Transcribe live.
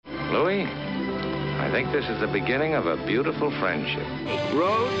we? I think this is the beginning of a beautiful friendship.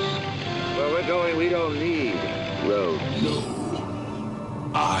 Roads? Where we're going, we don't need roads.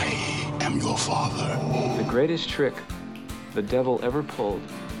 No. I am your father. The greatest trick the devil ever pulled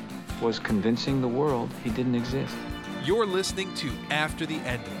was convincing the world he didn't exist. You're listening to After the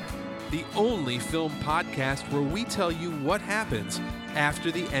Ending, the only film podcast where we tell you what happens after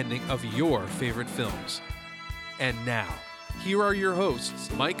the ending of your favorite films. And now, here are your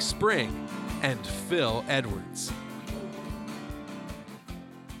hosts, Mike Spring and Phil Edwards.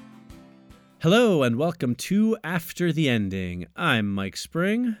 Hello and welcome to After the Ending. I'm Mike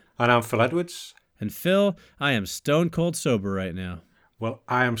Spring. And I'm Phil Edwards. And Phil, I am stone cold sober right now. Well,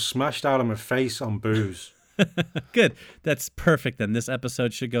 I am smashed out of my face on booze. Good. That's perfect then. This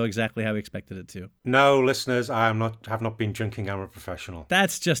episode should go exactly how we expected it to. No, listeners, have not been drinking. I'm a professional.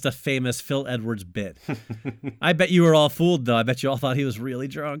 That's just a famous Phil Edwards bit. I bet you were all fooled, though. I bet you all thought he was really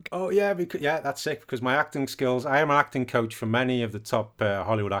drunk. Oh, yeah, that's sick, because my acting skills, I am an acting coach for many of the top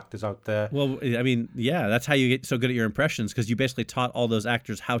Hollywood actors out there. Well, I mean, yeah, that's how you get so good at your impressions, because you basically taught all those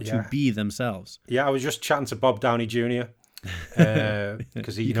actors how to be themselves. Yeah, I was just chatting to Bob Downey Jr.,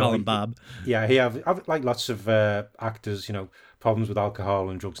 because you call him Bob. Yeah, I've like lots of actors, problems with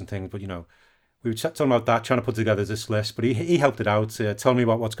alcohol and drugs and things, but we were talking about that, trying to put together this list, but he helped it out, telling me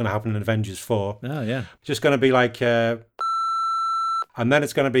about what's going to happen in Avengers 4. Oh yeah, just going to be like, and then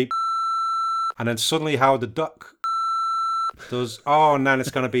it's going to be, and then suddenly Howard the Duck does, and then it's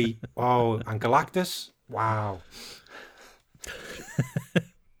going to be, and Galactus, wow.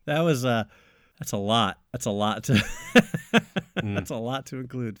 That's a lot. That's a lot to. That's a lot to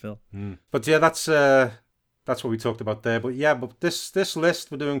include, Phil. But yeah, that's what we talked about there. But yeah, this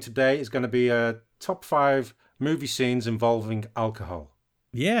list we're doing today is going to be top 5 movie scenes involving alcohol.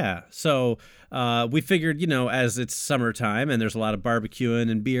 Yeah. So we figured, as it's summertime and there's a lot of barbecuing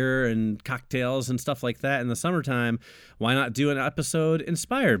and beer and cocktails and stuff like that in the summertime, why not do an episode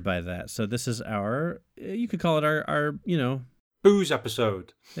inspired by that? So this is you could call it our booze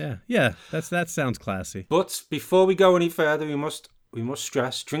episode. Yeah, that sounds classy. But before we go any further, we must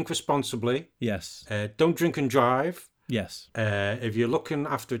stress: drink responsibly. Yes. Don't drink and drive. Yes. If you're looking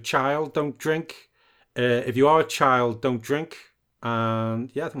after a child, don't drink. If you are a child, don't drink.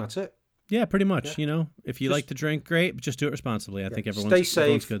 And yeah, I think that's it. Yeah, pretty much. Yeah. If you like to drink, great, but just do it responsibly. I think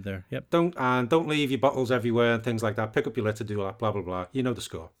everyone's good there. Yep. Don't leave your bottles everywhere and things like that. Pick up your litter, do all that, blah blah blah. You know the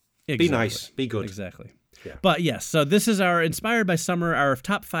score. Exactly. Be nice, be good. Exactly. Yeah. But yes, so this is our Inspired by Summer, our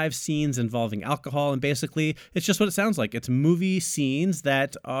top 5 scenes involving alcohol. And basically, it's just what it sounds like. It's movie scenes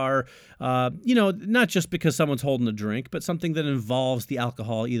that are, not just because someone's holding a drink, but something that involves the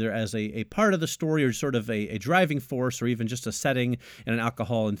alcohol either as a part of the story or sort of a driving force or even just a setting in an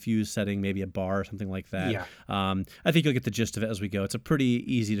alcohol-infused setting, maybe a bar or something like that. Yeah. I think you'll get the gist of it as we go. It's a pretty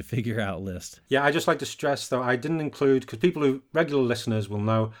easy to figure out list. Yeah, I just like to stress, though, I didn't include, because regular listeners will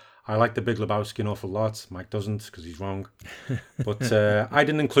know, I like The Big Lebowski an awful lot. Mike doesn't because he's wrong. But I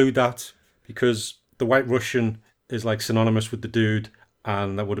didn't include that because the White Russian is like synonymous with the dude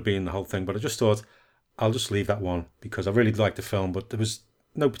and that would have been the whole thing. But I just thought I'll just leave that one because I really liked the film, but there was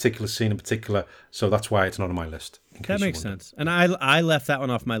no particular scene in particular. So that's why it's not on my list. That makes sense. And I left that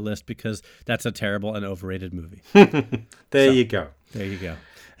one off my list because that's a terrible and overrated movie. There you go. There you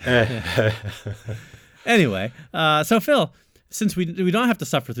go. Anyway, so Phil, since we don't have to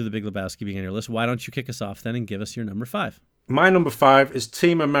suffer through The Big Lebowski being on your list, why don't you kick us off then and give us your number 5? My number 5 is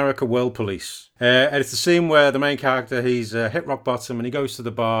Team America World Police. And it's the scene where the main character, he's hit rock bottom and he goes to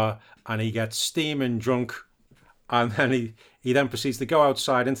the bar and he gets steaming drunk. And then he then proceeds to go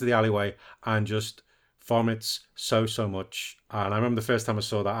outside into the alleyway and just vomits so much. And I remember the first time I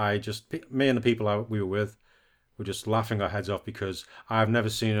saw that, me and the people we were with were just laughing our heads off because I've never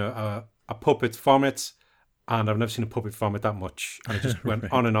seen a puppet vomit. And I've never seen a puppet vomit that much. And it just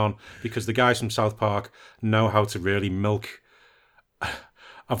went on and on because the guys from South Park know how to really milk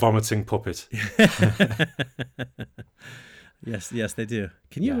a vomiting puppet. Yes, they do.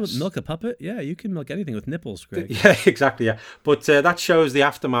 Can you milk a puppet? Yeah, you can milk anything with nipples, Greg. Yeah, exactly, yeah. But that shows the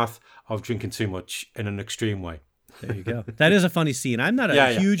aftermath of drinking too much in an extreme way. There you go. That is a funny scene. I'm not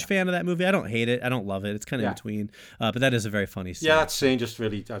a huge fan of that movie. I don't hate it. I don't love it. It's kind of in between. But that is a very funny scene. Yeah, that scene just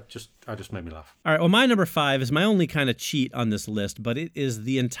really, I just made me laugh. All right. Well, my number 5 is my only kind of cheat on this list, but it is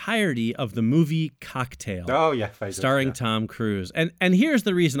the entirety of the movie Cocktail. Oh yeah, starring Tom Cruise. And here's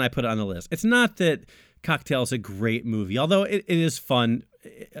the reason I put it on the list. It's not that Cocktail is a great movie, although it is fun,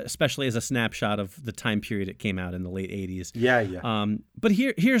 especially as a snapshot of the time period it came out in the late 80s. Yeah. But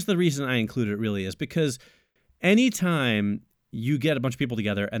here's the reason I included it really is because anytime you get a bunch of people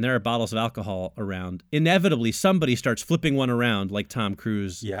together and there are bottles of alcohol around. Inevitably, somebody starts flipping one around like Tom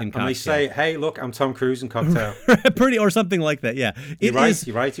Cruise in Cocktail. And they say, hey, look, I'm Tom Cruise in Cocktail. Or something like that, yeah. You're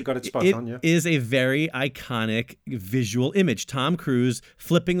right, you got it spot on, yeah. It is a very iconic visual image. Tom Cruise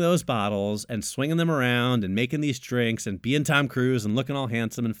flipping those bottles and swinging them around and making these drinks and being Tom Cruise and looking all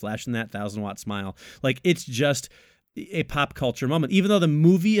handsome and flashing that 1,000-watt smile. Like, it's just a pop culture moment. Even though the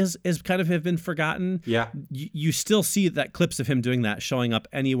movie is kind of have been forgotten, you still see that clips of him doing that showing up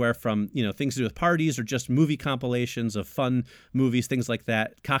anywhere from, things to do with parties or just movie compilations of fun movies, things like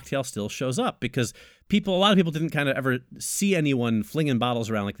that. Cocktail still shows up because a lot of people didn't kind of ever see anyone flinging bottles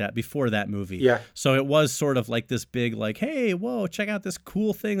around like that before that movie. Yeah. So it was sort of like this big, like, hey, whoa, check out this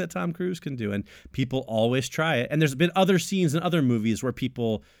cool thing that Tom Cruise can do. And people always try it. And there's been other scenes in other movies where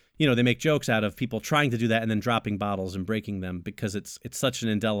people, they make jokes out of people trying to do that and then dropping bottles and breaking them because it's such an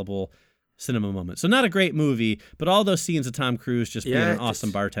indelible cinema moment. So not a great movie, but all those scenes of Tom Cruise just being an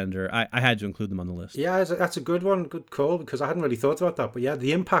awesome bartender, I had to include them on the list. Yeah, that's a good one, good call, because I hadn't really thought about that. But yeah,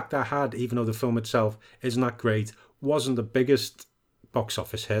 the impact that had, even though the film itself isn't that great, wasn't the biggest box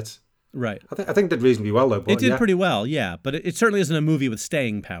office hit. Right. I think it did reasonably well, though. But it did pretty well, yeah. But it certainly isn't a movie with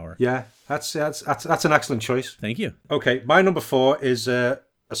staying power. Yeah, that's an excellent choice. Thank you. Okay, my number 4 is a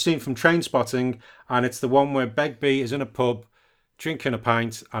scene from Trainspotting, and it's the one where Begbie is in a pub drinking a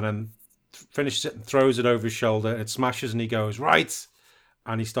pint and then finishes it and throws it over his shoulder, and it smashes and he goes, right,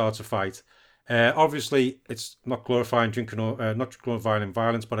 and he starts a fight. Obviously, it's not glorifying drinking or not glorifying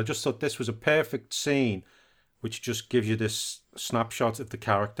violence, but I just thought this was a perfect scene which just gives you this snapshot of the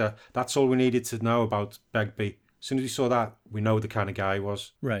character. That's all we needed to know about Begbie. As soon as we saw that, we know the kind of guy he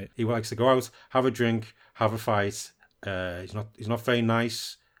was. Right. He likes to go out, have a drink, have a fight. He's not very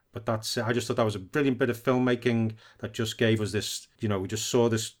nice. But I just thought that was a brilliant bit of filmmaking that just gave us this, we just saw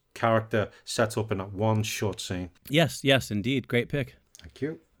this character set up in that one short scene. Yes, indeed. Great pick. Thank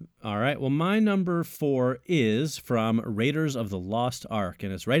you. All right. Well, my number 4 is from Raiders of the Lost Ark.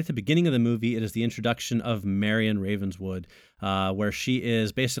 And it's right at the beginning of the movie. It is the introduction of Marion Ravenswood, where she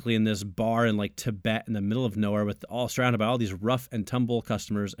is basically in this bar in like Tibet in the middle of nowhere surrounded by all these rough and tumble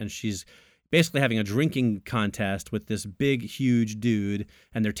customers. And she's basically having a drinking contest with this big, huge dude,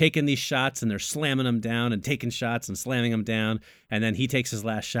 and they're taking these shots and they're slamming them down and taking shots and slamming them down, and then he takes his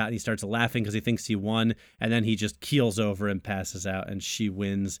last shot and he starts laughing because he thinks he won, and then he just keels over and passes out, and she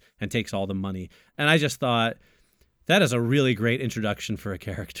wins and takes all the money. And I just thought, that is a really great introduction for a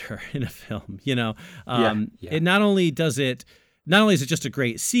character in a film, It not only is it just a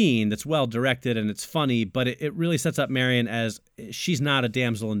great scene that's well directed and it's funny, but it really sets up Marion as she's not a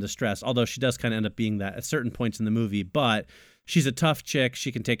damsel in distress, although she does kind of end up being that at certain points in the movie. But she's a tough chick.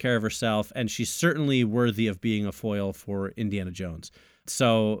 She can take care of herself, and she's certainly worthy of being a foil for Indiana Jones.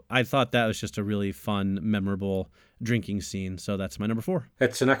 So I thought that was just a really fun, memorable drinking scene. So that's my number 4.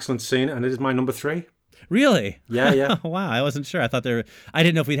 It's an excellent scene, and it is my number 3. Really? Yeah. Wow, I wasn't sure. I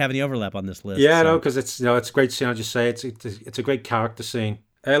didn't know if we'd have any overlap on this list. Yeah, no, because it's it's a great scene. I just say it's a great character scene.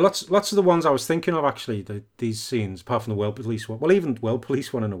 Lots of the ones I was thinking of actually. These scenes, apart from the World Police one, well, even World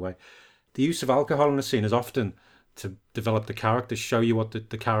Police one in a way, the use of alcohol in the scene is often to develop the character, show you what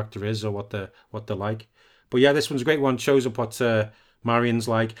the character is or what they're like. But yeah, this one's a great one. Shows up what Marion's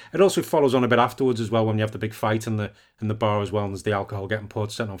like. It also follows on a bit afterwards as well when you have the big fight in the bar as well, and there's the alcohol getting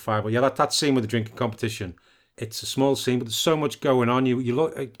poured, set on fire. But yeah, that scene with the drinking competition, it's a small scene, but there's so much going on. You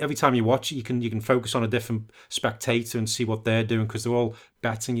look, every time you watch it, you can focus on a different spectator and see what they're doing because they're all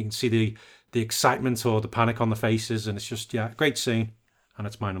betting. You can see the excitement or the panic on the faces, and it's just great scene. And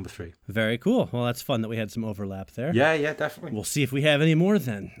it's my number 3. Very cool. Well, that's fun that we had some overlap there. Yeah, definitely. We'll see if we have any more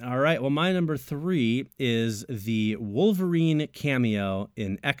then. All right. Well, my number 3 is the Wolverine cameo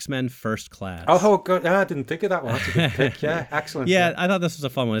in X-Men First Class. Oh, God. I didn't think of that one. That's a good pick. Yeah, excellent. Yeah, I thought this was a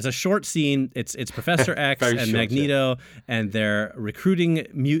fun one. It's a short scene. It's Professor X and short, Magneto, and they're recruiting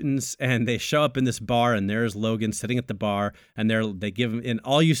mutants, and they show up in this bar, and there's Logan sitting at the bar, and they give him, and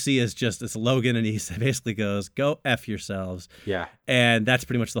all you see is just this Logan, and he basically goes, "Go F yourselves." Yeah. And that's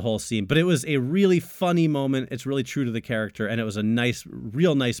pretty much the whole scene. But it was a really funny moment. It's really true to the character, and it was a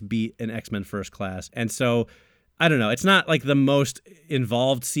real nice beat in X-Men First Class. And so, I don't know. It's not like the most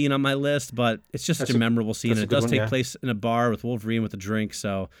involved scene on my list, but it's just such a memorable scene. And it does take place in a bar with Wolverine with a drink,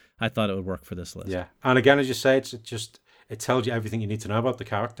 so I thought it would work for this list. Yeah. And again, as you say, it tells you everything you need to know about the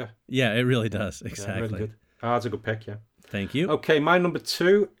character. Yeah, it really does. Exactly. Yeah, really good. That's a good pick, yeah. Thank you. Okay, my number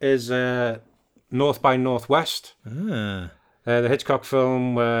 2 is North by Northwest. The Hitchcock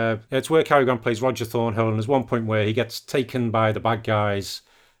film, it's where Cary Grant plays Roger Thornhill, and there's one point where he gets taken by the bad guys,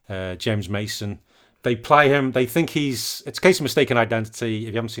 James Mason. They play him, they think it's a case of mistaken identity. If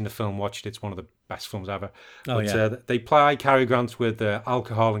you haven't seen the film, watch it. It's one of the best films ever. Oh, But yeah. they ply Cary Grant with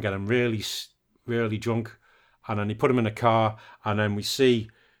alcohol and get him really drunk, and then they put him in a car, and then we see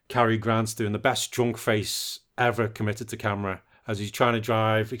Cary Grant doing the best drunk face ever committed to camera as he's trying to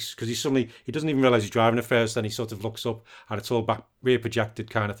drive, because he doesn't even realize he's driving at first, then he sort of looks up and it's all back rear projected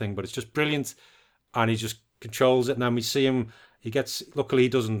kind of thing, but it's just brilliant, and he just controls it. And then we see him, luckily he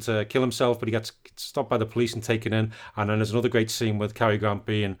doesn't kill himself, but he gets stopped by the police and taken in. And then there's another great scene with Cary Grant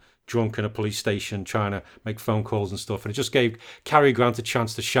being drunk in a police station trying to make phone calls and stuff, and it just gave Cary Grant a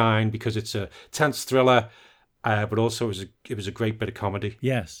chance to shine, because it's a tense thriller, but also it was a great bit of comedy.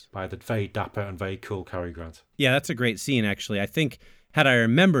 Yes. By the very dapper and very cool Cary Grant. Yeah, that's a great scene, actually. I think had I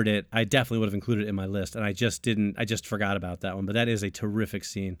remembered it, I definitely would have included it in my list, and I just didn't. I just forgot about that one, but that is a terrific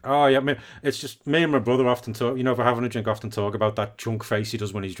scene. Oh, yeah. It's just me and my brother often talk, if we're having a drink, often talk about that drunk face he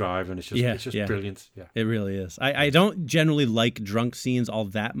does when he's driving. It's just brilliant. Yeah, it really is. I don't generally like drunk scenes all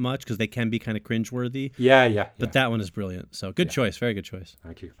that much because they can be kind of cringeworthy. Yeah. But that one is brilliant. So good choice. Very good choice.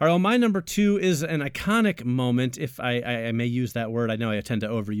 Thank you. All right, well, my number 2 is an iconic moment, if I may use that word. I know I tend to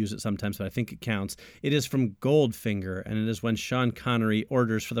overuse it sometimes, but I think it counts. It is from Goldfinger, and it is when Sean Connery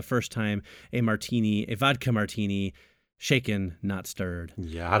orders for the first time a vodka martini, shaken, not stirred.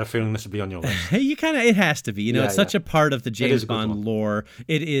 Yeah, I had a feeling this would be on your list. It has to be. It's such a part of the James Bond lore.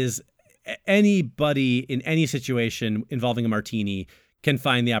 It is, anybody in any situation involving a martini can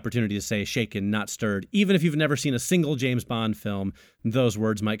find the opportunity to say shaken, not stirred. Even if you've never seen a single James Bond film, those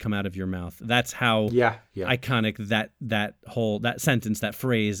words might come out of your mouth. That's how iconic that sentence, that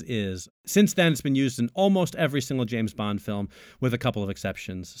phrase is. Since then, it's been used in almost every single James Bond film, with a couple of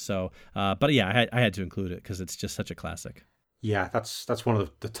exceptions. So, but yeah, I had to include it because it's just such a classic. Yeah, that's one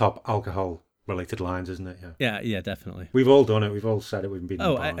of the top alcohol-related lines, isn't it? Yeah, definitely. We've all done it. We've all said it. We've been.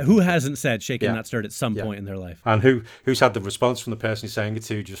 Who hasn't said shaken, not stirred at some point in their life? And who's had the response from the person who's saying it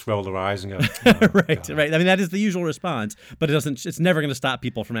to just roll their eyes and go, right. I mean, that is the usual response, but it's never going to stop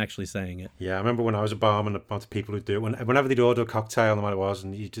people from actually saying it. Yeah, I remember when I was a barman, the amount of people who do it. Whenever they'd order a cocktail, no matter what it was,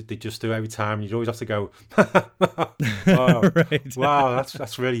 and they just do it every time, you'd always have to go, wow, right. Wow,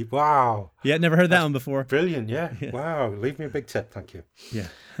 that's really, wow. Yeah, never heard that one before. Brilliant, yeah. Wow, leave me a big tip, thank you. Yeah.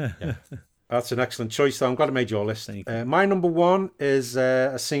 That's an excellent choice, though. I'm glad I made your list. Thank you. My number 1 is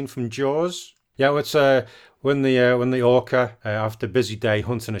a scene from Jaws. Yeah, it's when the orca, after a busy day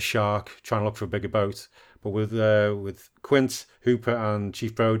hunting a shark, trying to look for a bigger boat, but with Quint, Hooper, and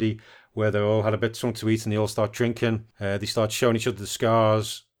Chief Brody, where they all had a bit something to eat and they all start drinking. They start showing each other the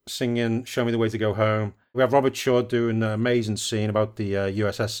scars, singing "Show Me the Way to Go Home." We have Robert Shaw doing an amazing scene about the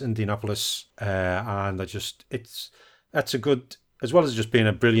USS Indianapolis, and that's a good. As well as just being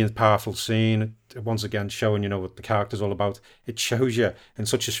a brilliant, powerful scene, once again showing, what the character's all about, it shows you in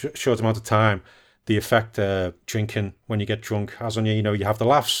such a short amount of time the effect drinking when you get drunk has on you. You have the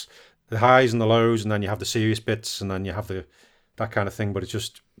laughs, the highs and the lows, and then you have the serious bits, and then you have that kind of thing. But it's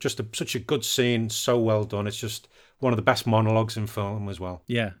just such a good scene, so well done. It's just one of the best monologues in film as well.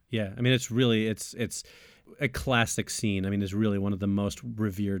 Yeah. I mean, it's a classic scene. I mean, it's really one of the most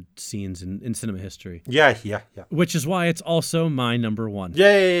revered scenes in cinema history. Yeah. Which is why it's also my number 1.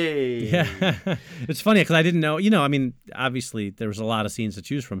 Yay! Yeah. It's funny because I didn't know, I mean, obviously there was a lot of scenes to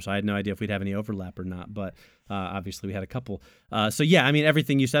choose from, so I had no idea if we'd have any overlap or not, but obviously we had a couple. So yeah, I mean,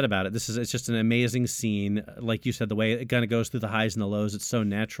 everything you said about it, it's just an amazing scene. Like you said, the way it kind of goes through the highs and the lows, it's so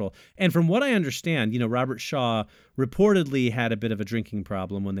natural. And from what I understand, Robert Shaw reportedly had a bit of a drinking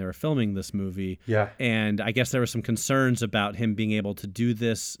problem when they were filming this movie. Yeah. And I guess there were some concerns about him being able to do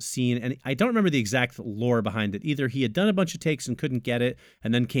this scene. And I don't remember the exact lore behind it. Either he had done a bunch of takes and couldn't get it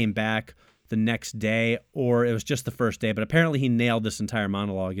and then came back the next day, or it was just the first day. But apparently he nailed this entire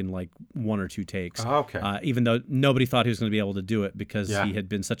monologue in like 1 or 2 takes. Oh, okay. Even though nobody thought he was going to be able to do it because he had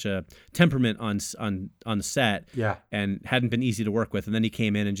been such a temperament on set, and hadn't been easy to work with. And then he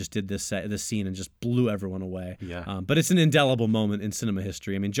came in and just did this scene and just blew everyone away. Yeah. But it's an indelible moment in cinema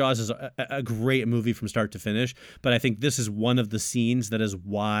history. I mean, Jaws is a great movie from start to finish, but I think this is one of the scenes that is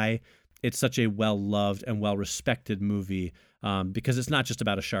why it's such a well-loved and well-respected movie. Because it's not just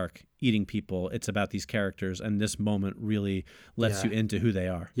about a shark eating people, it's about these characters, and this moment really lets you into who they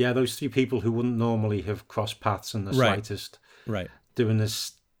are. Yeah, those 3 people who wouldn't normally have crossed paths in the slightest. Right. Doing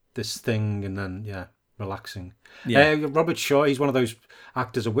this thing and then, relaxing. Yeah. Robert Shaw, he's one of those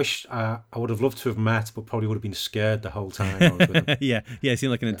actors I wish I would have loved to have met, but probably would have been scared the whole time I was with him. Yeah, he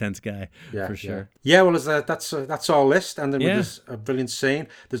seemed like an intense guy, for sure. Yeah, well, that's our list, and then there's a brilliant scene.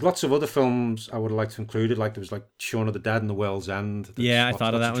 There's lots of other films I would have liked to include, like there was like Shaun of the Dead and The World's End. Yeah, I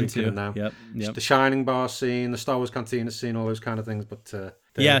thought of that one too. Now. Yep. The Shining bar scene, the Star Wars Cantina scene, all those kind of things. But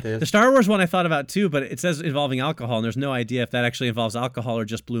The Star Wars one I thought about too, but it says involving alcohol, and there's no idea if that actually involves alcohol or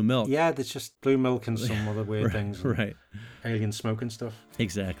just blue milk. Yeah, there's just blue milk and some other weird things. Right. Alien smoke and stuff.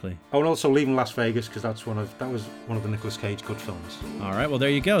 Exactly. Oh, and also Leaving Las Vegas, because that was one of the Nicolas Cage good films. All right, well, there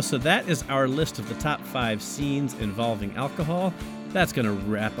you go. So that is our list of the top 5 scenes involving alcohol. That's going to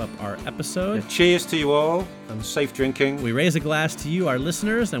wrap up our episode. Cheers to you all, and safe drinking. We raise a glass to you, our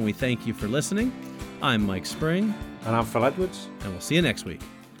listeners, and we thank you for listening. I'm Mike Spring. And I'm Phil Edwards. And we'll see you next week.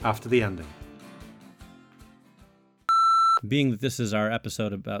 After the ending. Being that this is our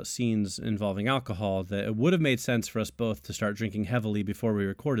episode about scenes involving alcohol, that it would have made sense for us both to start drinking heavily before we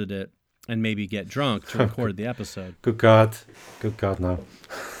recorded it and maybe get drunk to record the episode. Good God, no.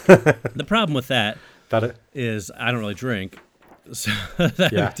 The problem with that is I don't really drink. So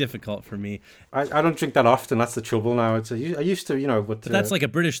that would be difficult for me. I don't drink that often. That's the trouble now. I used to, but that's like a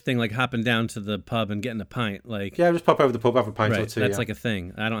British thing, like hopping down to the pub and getting a pint. Like just pop over the pub, have a pint or two. That's like a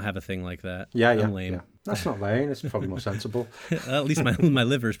thing. I don't have a thing like that. I'm lame. Yeah. That's not lame. It's probably more sensible. At least my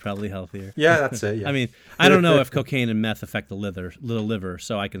liver's probably healthier. Yeah, that's it. Yeah. I mean, I don't know if cocaine and meth affect the liver,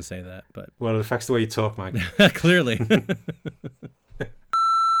 so I can say that. But well, it affects the way you talk, Mike. Clearly.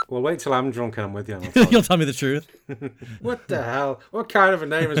 Well, wait till I'm drunk and I'm with you. You'll tell me the truth. What the hell? What kind of a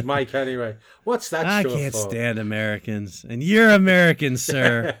name is Mike anyway? What's that I short can't for? stand Americans. And you're American,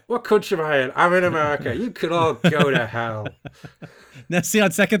 sir. What country am I in? I'm in America. You could all go to hell. Now, see,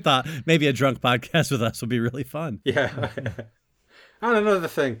 on second thought, maybe a drunk podcast with us would be really fun. Yeah. And another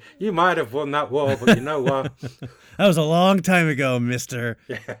thing, you might have won that war, but you know what? That was a long time ago, mister.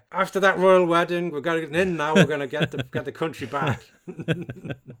 Yeah. After that royal wedding, we're going to get in now. We're going to get the country back.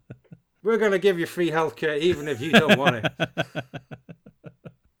 We're going to give you free healthcare, even if you don't want it.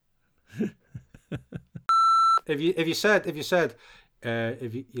 If you said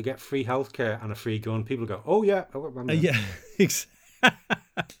if you get free healthcare and a free gun, people go, oh yeah, yeah, exactly.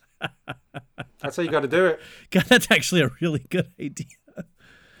 That's how you got to do it. God, that's actually a really good idea.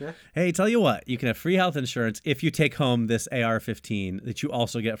 Yeah. Hey, tell you what, you can have free health insurance if you take home this AR-15 that you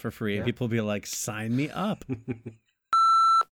also get for free. And people will be like, sign me up.